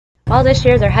Well, this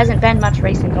year there hasn't been much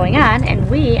racing going on,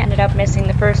 and we ended up missing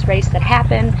the first race that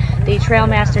happened, the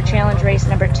Trailmaster Challenge race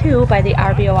number 2 by the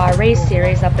RBOR race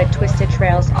series up at Twisted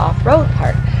Trails Off-Road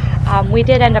Park. We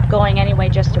did end up going anyway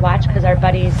just to watch because our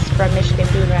buddies from Michigan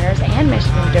Dirt Mi.Dunerunners and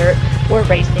Michigan Dirt were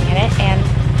racing in it, and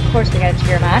of course we got to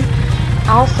cheer them on.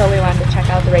 Also, we wanted to check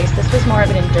out the race. This was more of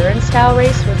an endurance style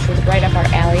race, which was right up our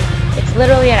alley. It's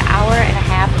literally an hour and a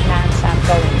half of non-stop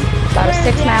going. About a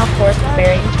 6-mile course with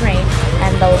varying terrain,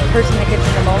 and the person that gets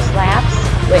in the most laps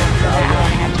wins in that hour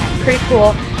and a half time. Pretty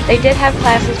cool. They did have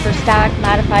classes for stock,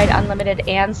 modified, unlimited,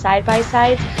 and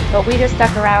side-by-sides, but we just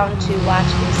stuck around to watch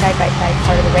the side-by-side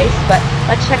part of the race. But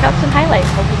let's check out some highlights.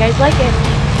 Hope you guys like it.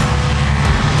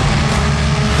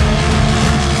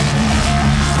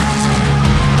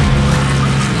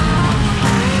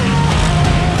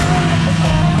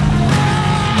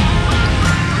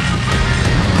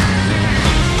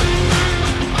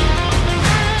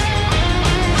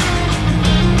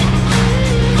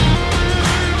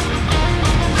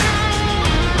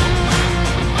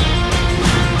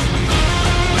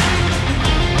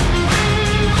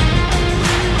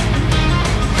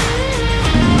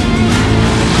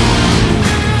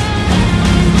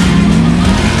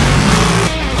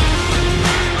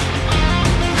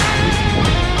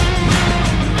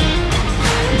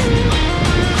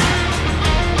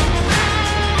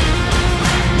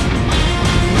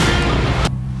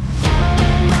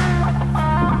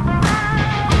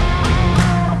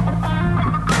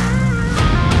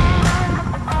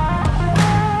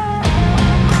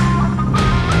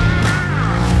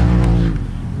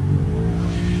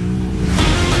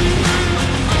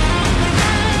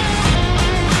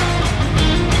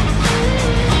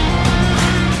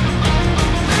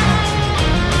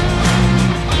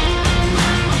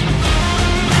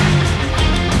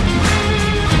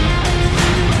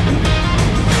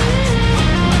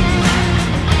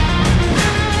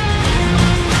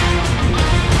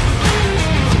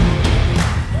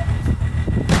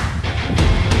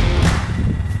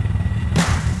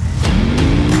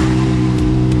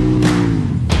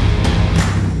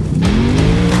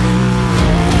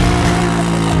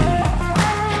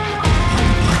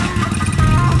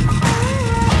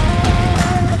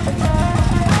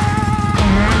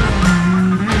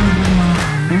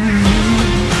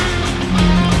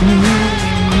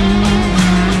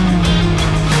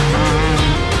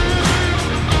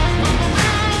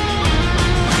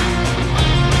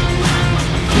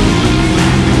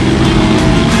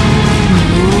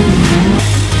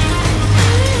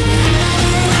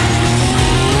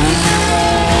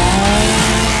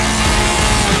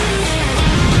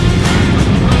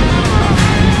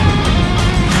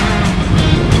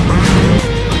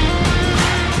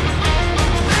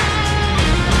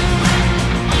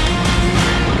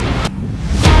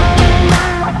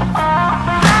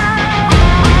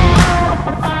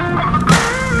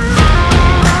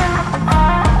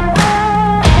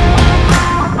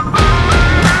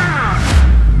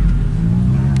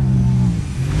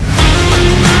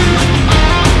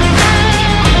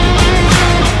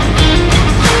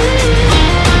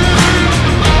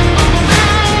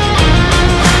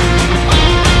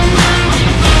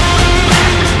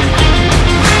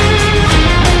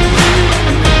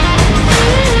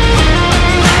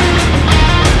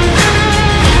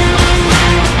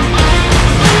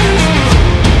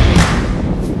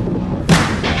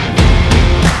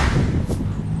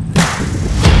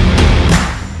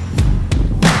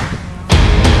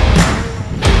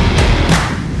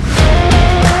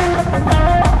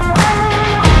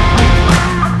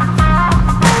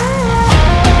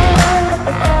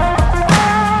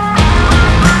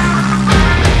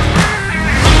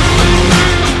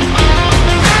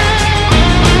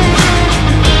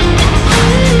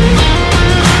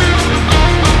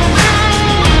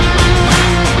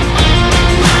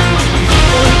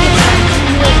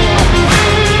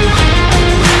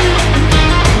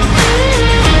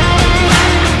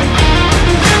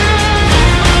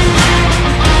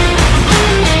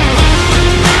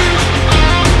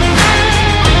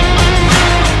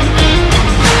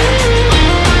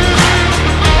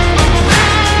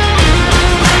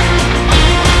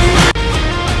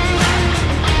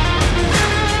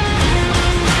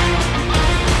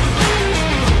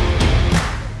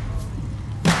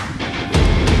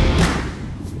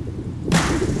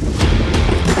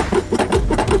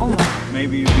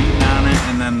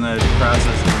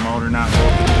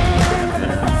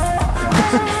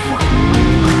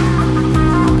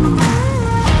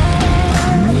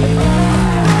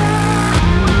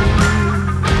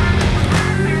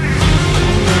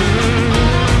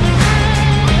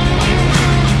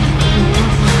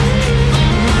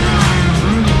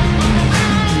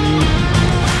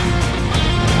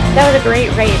 That was a great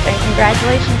race, and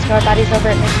congratulations to our buddies over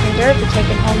at Michigan Dirt for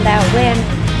taking home that win.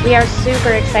 We are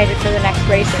super excited for the next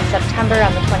race in September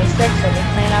on the 26th, and we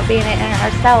plan on being in it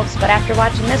ourselves. But after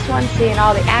watching this one, seeing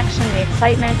all the action, the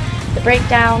excitement, the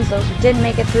breakdowns, those who didn't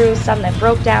make it through, some that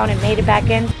broke down and made it back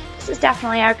in, this is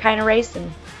definitely our kind of race, and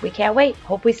we can't wait.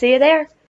 Hope we see you there.